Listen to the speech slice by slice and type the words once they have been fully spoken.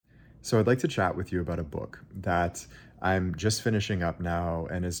So I'd like to chat with you about a book that I'm just finishing up now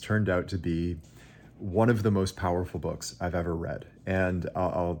and has turned out to be one of the most powerful books I've ever read. And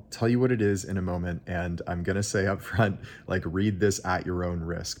I'll tell you what it is in a moment. And I'm going to say up front, like, read this at your own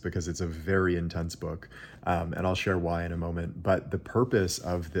risk because it's a very intense book. And I'll share why in a moment. But the purpose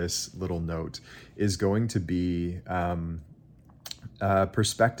of this little note is going to be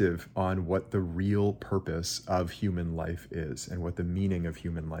perspective on what the real purpose of human life is and what the meaning of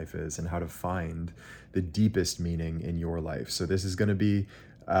human life is and how to find the deepest meaning in your life. So this is going to be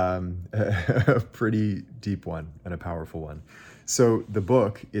a pretty deep one and a powerful one. So the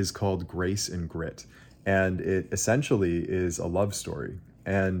book is called Grace and Grit, and it essentially is a love story.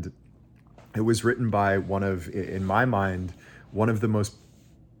 And it was written by in my mind, one of the most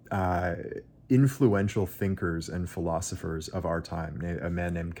uh, influential thinkers and philosophers of our time, a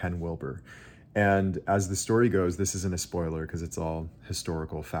man named Ken Wilber. And as the story goes, this isn't a spoiler because it's all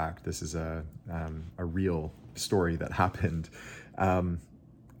historical fact. This is a real story that happened.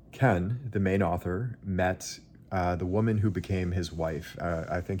 Ken, the main author, met the woman who became his wife.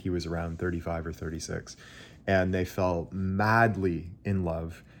 I think he was around 35 or 36. And they fell madly in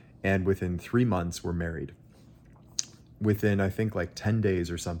love. And within 3 months were married. Within, I think, like 10 days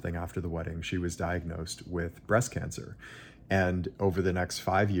or something after the wedding, she was diagnosed with breast cancer. And over the next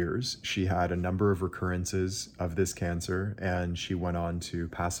 5 years, she had a number of recurrences of this cancer, and she went on to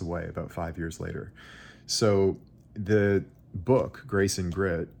pass away about 5 years later. So the book, Grace and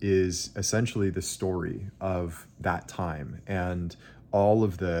Grit, is essentially the story of that time and all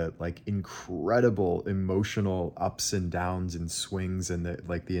of the like incredible emotional ups and downs and swings and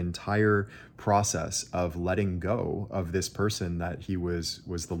the entire process of letting go of this person that he was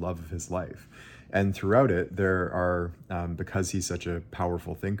the love of his life. And throughout it, there are, because he's such a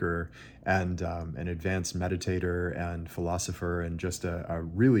powerful thinker and an advanced meditator and philosopher and just a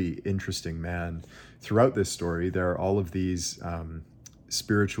really interesting man, throughout this story, there are all of these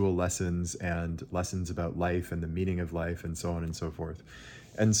spiritual lessons and lessons about life and the meaning of life and so on and so forth.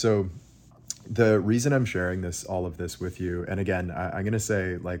 And so the reason I'm sharing all of this with you, and again, I'm going to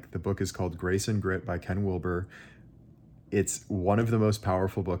say, like, the book is called Grace and Grit by Ken Wilber. It's one of the most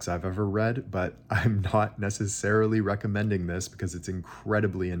powerful books I've ever read, but I'm not necessarily recommending this because it's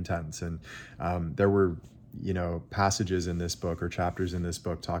incredibly intense. And there were passages in this book or chapters in this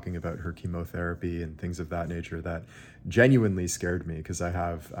book talking about her chemotherapy and things of that nature that genuinely scared me because I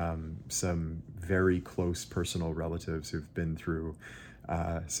have some very close personal relatives who've been through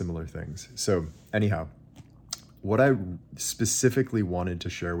similar things. So anyhow, what I specifically wanted to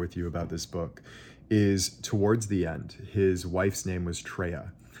share with you about this book is towards the end, his wife's name was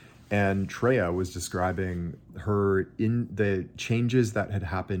Treya. And Treya was describing her in the changes that had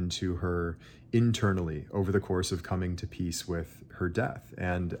happened to her internally over the course of coming to peace with her death.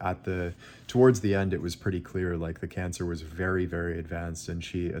 And towards the end, it was pretty clear, like, the cancer was very, very advanced, and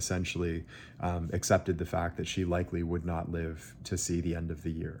she essentially accepted the fact that she likely would not live to see the end of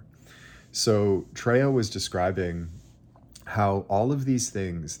the year. So Treya was describing how all of these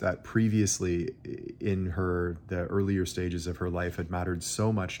things that previously in the earlier stages of her life had mattered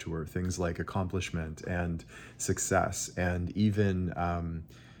so much to her, things like accomplishment and success, and even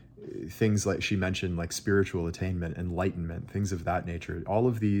things like she mentioned, like spiritual attainment, enlightenment, things of that nature, all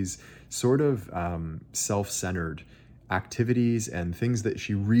of these sort of self-centered activities and things that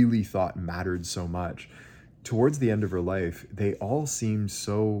she really thought mattered so much, towards the end of her life, they all seemed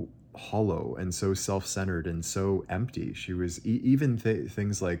so hollow and so self-centered and so empty. She was even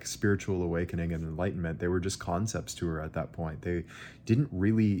things like spiritual awakening and enlightenment, they were just concepts to her at that point. They didn't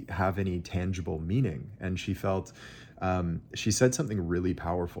really have any tangible meaning. And she felt, she said something really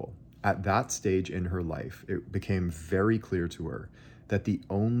powerful. At that stage in her life, it became very clear to her that the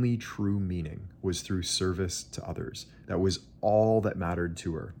only true meaning was through service to others. That was all that mattered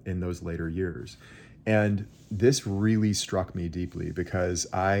to her in those later years. And this really struck me deeply because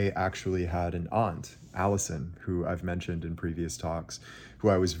I actually had an aunt, Allison, who I've mentioned in previous talks, who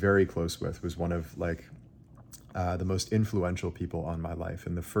I was very close with, was one of the most influential people on my life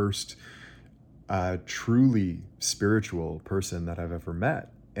and the first truly spiritual person that I've ever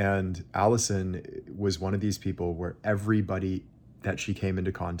met. And Allison was one of these people where everybody that she came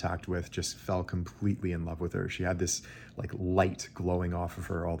into contact with just fell completely in love with her. She had this like light glowing off of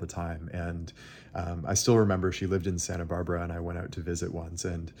her all the time. And I still remember she lived in Santa Barbara and I went out to visit once.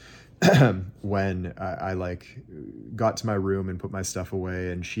 And when I got to my room and put my stuff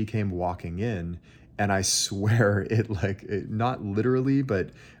away and she came walking in, and I swear not literally, but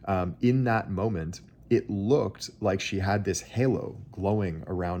in that moment, it looked like she had this halo glowing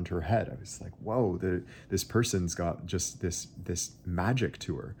around her head. I was like, whoa, this person's got just this magic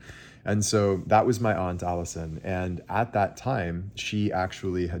to her. And so that was my aunt Allison. And at that time, she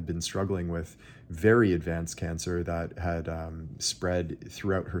actually had been struggling with very advanced cancer that had spread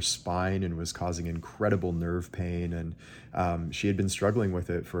throughout her spine and was causing incredible nerve pain. And she had been struggling with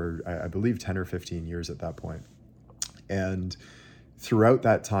it for, I believe, 10 or 15 years at that point. And throughout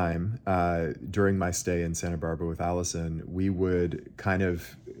that time, during my stay in Santa Barbara with Allison, we would kind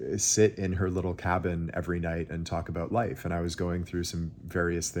of sit in her little cabin every night and talk about life. And I was going through some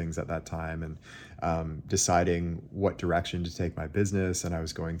various things at that time and deciding what direction to take my business. And I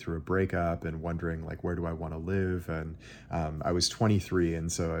was going through a breakup and wondering, like, where do I want to live? And I was 23,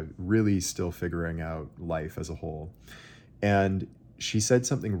 and so I really still figuring out life as a whole. And she said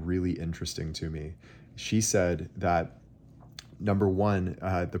something really interesting to me. She said that, number one,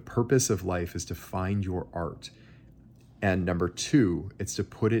 the purpose of life is to find your art. And number two, it's to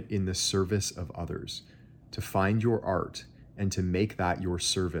put it in the service of others, to find your art and to make that your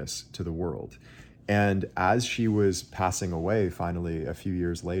service to the world. And as she was passing away, finally, a few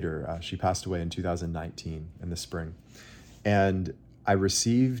years later, she passed away in 2019 in the spring. And I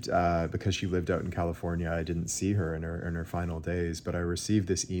received, because she lived out in California, I didn't see her in her final days, but I received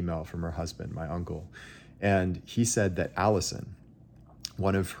this email from her husband, my uncle. And he said that Allison,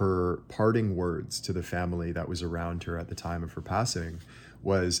 one of her parting words to the family that was around her at the time of her passing,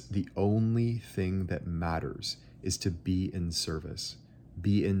 was, the only thing that matters is to be in service.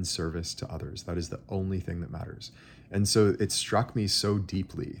 Be in service to others. That is the only thing that matters. And so it struck me so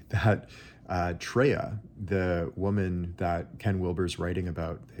deeply that Treya, the woman that Ken Wilber's writing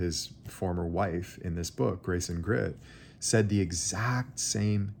about, his former wife in this book, Grace and Grit, said the exact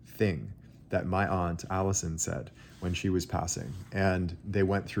same thing that my aunt Allison said when she was passing. And they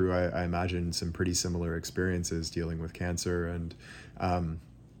went through, I imagine, some pretty similar experiences dealing with cancer. And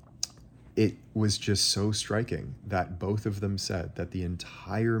it was just so striking that both of them said that the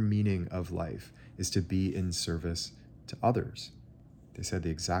entire meaning of life is to be in service to others. They said the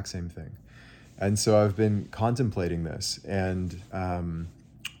exact same thing. And so I've been contemplating this, and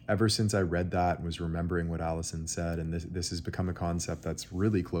ever since I read that and was remembering what Allison said, and this has become a concept that's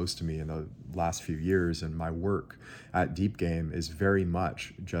really close to me in the last few years, and my work at Deep Game is very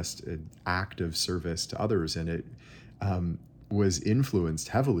much just an act of service to others, and it was influenced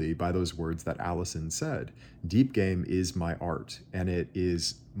heavily by those words that Allison said. Deep Game is my art, and it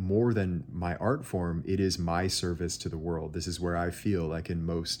is more than my art form, it is my service to the world. This is where I feel I can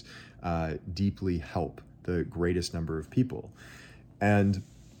most deeply help the greatest number of people. And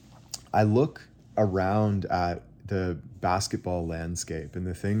I look around at the basketball landscape and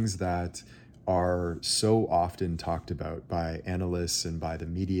the things that are so often talked about by analysts and by the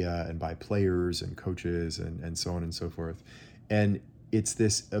media and by players and coaches and so on and so forth. And it's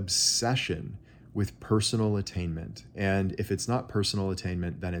this obsession with personal attainment. And if it's not personal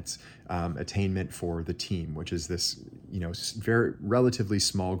attainment, then it's attainment for the team, which is this, very relatively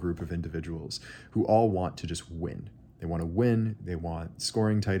small group of individuals who all want to just win. They want to win, they want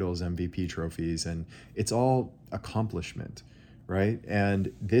scoring titles, MVP trophies, and it's all accomplishment, right?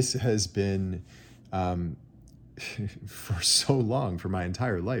 And this has been for so long, for my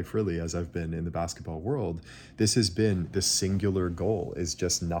entire life, really, as I've been in the basketball world, this has been the singular goal, is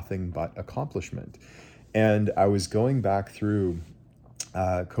just nothing but accomplishment. And I was going back through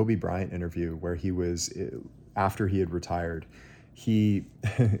a Kobe Bryant interview where he was, after he had retired,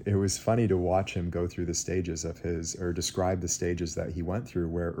 it was funny to watch him go through the stages of or describe the stages that he went through,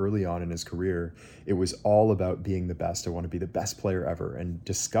 where early on in his career, it was all about being the best. I want to be the best player ever. And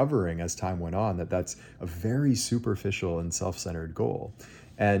discovering as time went on that that's a very superficial and self-centered goal.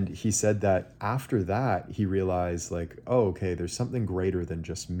 And he said that after that, he realized, like, oh, okay, there's something greater than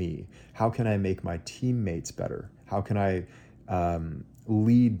just me. How can I make my teammates better? How can I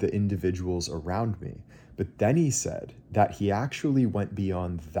lead the individuals around me? But then he said that he actually went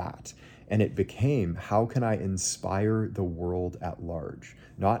beyond that, and it became, how can I inspire the world at large?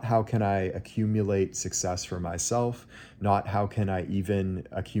 Not how can I accumulate success for myself, not how can I even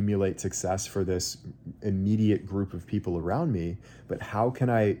accumulate success for this immediate group of people around me, but how can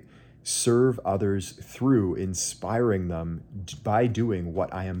I serve others through inspiring them by doing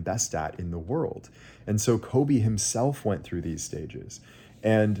what I am best at in the world. And so Kobe himself went through these stages.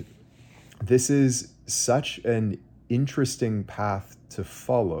 And this is such an interesting path to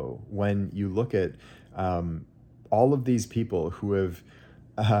follow when you look at all of these people who have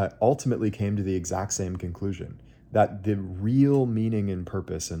ultimately came to the exact same conclusion, that the real meaning and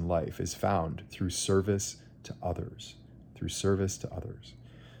purpose in life is found through service to others, through service to others.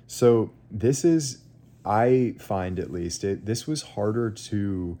 So this is I find, at least, this was harder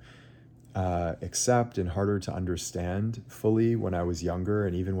to accept and harder to understand fully when I was younger.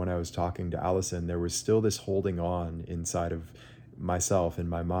 And even when I was talking to Allison, there was still this holding on inside of myself, in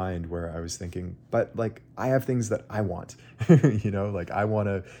my mind, where I was thinking, but like, I have things that I want, like I want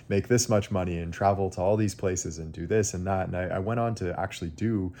to make this much money and travel to all these places and do this and that. And I went on to actually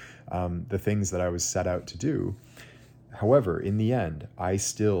do the things that I was set out to do. However, in the end, I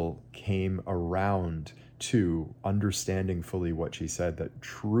still came around to understanding fully what she said, that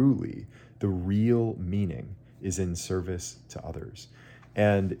truly the real meaning is in service to others.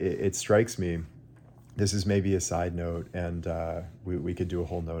 And it strikes me, this is maybe a side note, and we could do a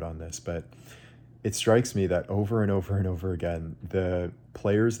whole note on this, but it strikes me that over and over and over again, the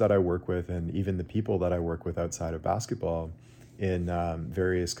players that I work with, and even the people that I work with outside of basketball in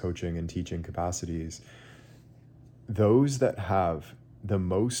various coaching and teaching capacities, those that have the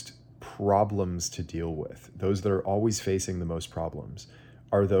most problems to deal with, those that are always facing the most problems,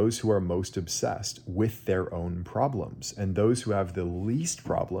 are those who are most obsessed with their own problems. And those who have the least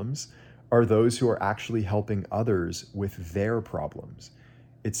problems are those who are actually helping others with their problems.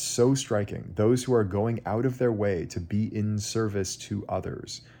 It's so striking. Those who are going out of their way to be in service to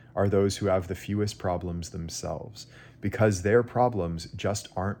others are those who have the fewest problems themselves, because their problems just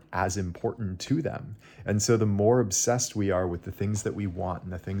aren't as important to them. And so the more obsessed we are with the things that we want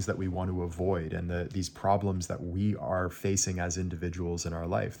and the things that we want to avoid, and these problems that we are facing as individuals in our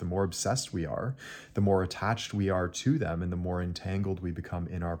life, the more obsessed we are, the more attached we are to them, and the more entangled we become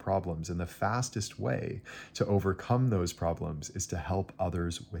in our problems. And the fastest way to overcome those problems is to help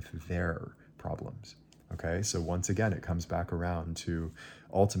others with their problems. Okay, so once again, it comes back around to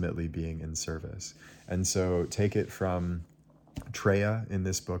ultimately being in service. And so take it from Treya in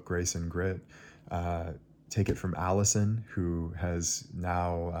this book, Grace and Grit. Take it from Allison, who has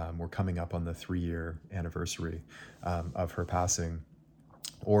now, we're coming up on the 3-year anniversary of her passing.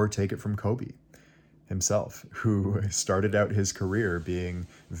 Or take it from Kobe himself, who started out his career being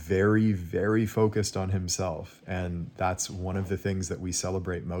very, very focused on himself. And that's one of the things that we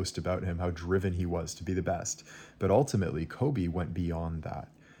celebrate most about him, how driven he was to be the best. But ultimately, Kobe went beyond that.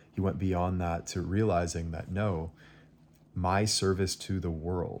 He went beyond that to realizing that, no, my service to the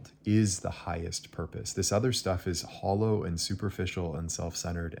world is the highest purpose. This other stuff is hollow and superficial and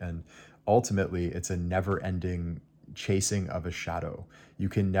self-centered. And ultimately, it's a never-ending chasing of a shadow. You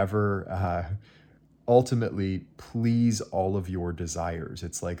can never ultimately please all of your desires.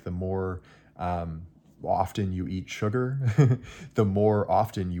 It's like the more often you eat sugar, the more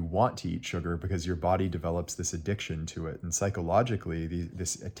often you want to eat sugar, because your body develops this addiction to it. And psychologically,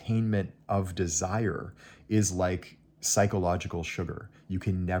 this attainment of desire is like psychological sugar. You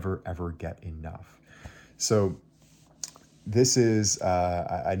can never, ever get enough. So this is,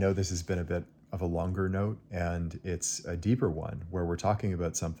 I know this has been a bit of a longer note, and it's a deeper one where we're talking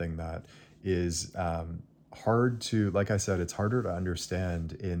about something that is hard to, like I said, it's harder to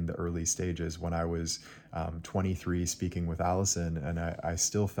understand in the early stages. When I was 23 speaking with Allison, and I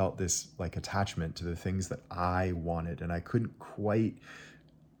still felt this like attachment to the things that I wanted, and I couldn't quite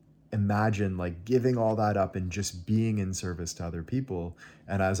imagine like giving all that up and just being in service to other people.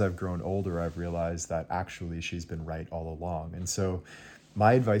 And as I've grown older, I've realized that actually she's been right all along. And so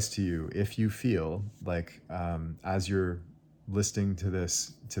my advice to you, if you feel like as you're listening to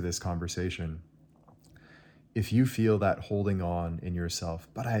this conversation, if you feel that holding on in yourself,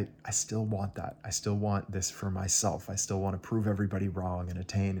 but I still want that. I still want this for myself. I still want to prove everybody wrong and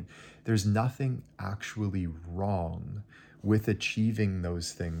attain. There's nothing actually wrong with achieving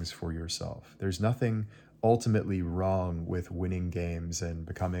those things for yourself. There's nothing ultimately wrong with winning games and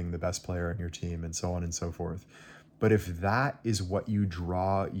becoming the best player on your team and so on and so forth. But if that is what you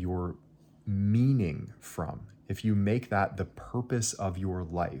draw your meaning from, if you make that the purpose of your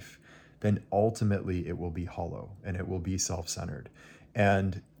life, then ultimately it will be hollow and it will be self-centered.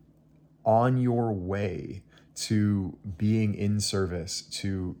 And on your way to being in service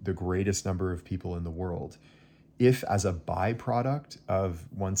to the greatest number of people in the world, if as a byproduct of,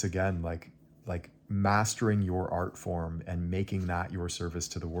 once again, like mastering your art form and making that your service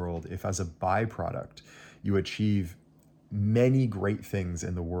to the world, if as a byproduct you achieve many great things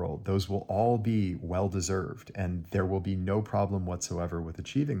in the world, those will all be well-deserved and there will be no problem whatsoever with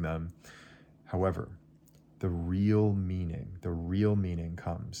achieving them. However, the real meaning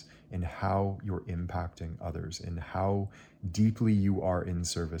comes in how you're impacting others, in how deeply you are in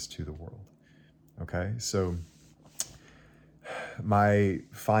service to the world. Okay, so my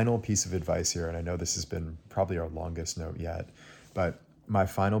final piece of advice here, and I know this has been probably our longest note yet, but my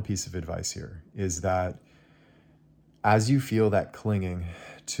final piece of advice here is that as you feel that clinging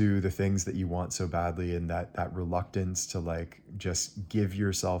to the things that you want so badly, and that reluctance to like just give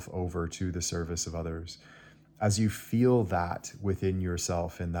yourself over to the service of others, as you feel that within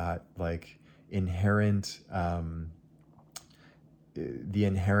yourself, and that like inherent the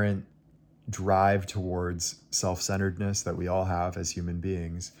inherent drive towards self-centeredness that we all have as human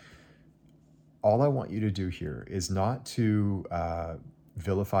beings, all I want you to do here is not to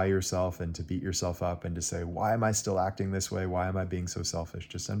vilify yourself and to beat yourself up and to say, why am I still acting this way? Why am I being so selfish?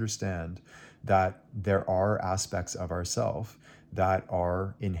 Just understand that there are aspects of ourself that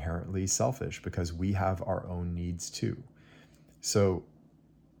are inherently selfish because we have our own needs too. So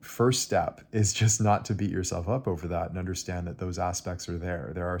first step is just not to beat yourself up over that, and understand that those aspects are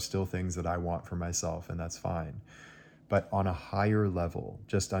there. There are still things that I want for myself, and that's fine. But on a higher level,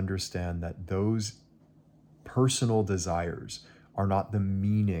 just understand that those personal desires are not the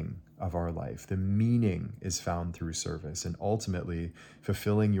meaning of our life. The meaning is found through service. And ultimately,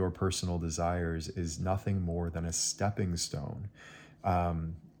 fulfilling your personal desires is nothing more than a stepping stone.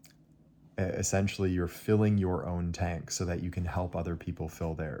 Essentially, you're filling your own tank so that you can help other people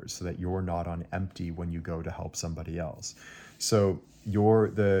fill theirs, so that you're not on empty when you go to help somebody else. So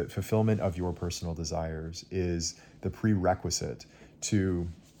the fulfillment of your personal desires is the prerequisite to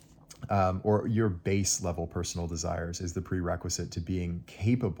or your base level personal desires is the prerequisite to being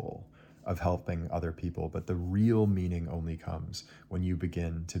capable of helping other people. But the real meaning only comes when you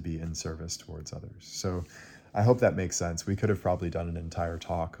begin to be in service towards others. So I hope that makes sense. We could have probably done an entire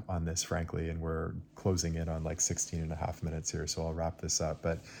talk on this, frankly, and we're closing in on like 16 and a half minutes here. So I'll wrap this up.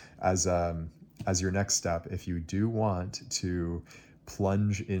 But as your next step, if you do want to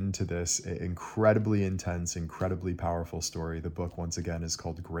plunge into this incredibly intense, incredibly powerful story, the book, once again, is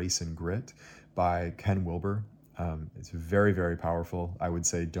called Grace and Grit by Ken Wilber. It's very, very powerful. I would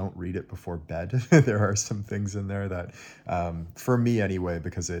say don't read it before bed. There are some things in there that, for me anyway,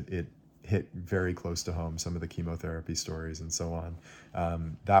 because it hit very close to home, some of the chemotherapy stories and so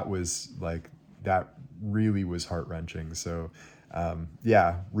on. That really was heart-wrenching. So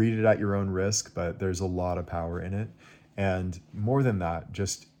read it at your own risk, but there's a lot of power in it. And more than that,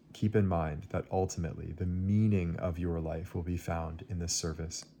 just keep in mind that ultimately the meaning of your life will be found in the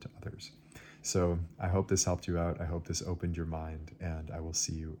service to others. So I hope this helped you out. I hope this opened your mind, and I will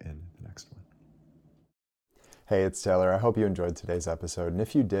see you in the next one. Hey, it's Taylor. I hope you enjoyed today's episode. And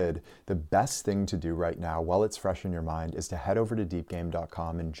if you did, the best thing to do right now while it's fresh in your mind is to head over to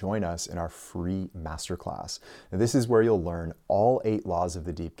deepgame.com and join us in our free masterclass. Now, this is where you'll learn all 8 laws of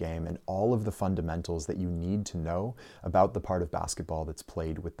the deep game and all of the fundamentals that you need to know about the part of basketball that's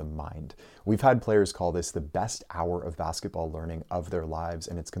played with the mind. We've had players call this the best hour of basketball learning of their lives,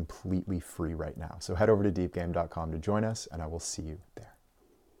 and it's completely free right now. So head over to deepgame.com to join us, and I will see you there.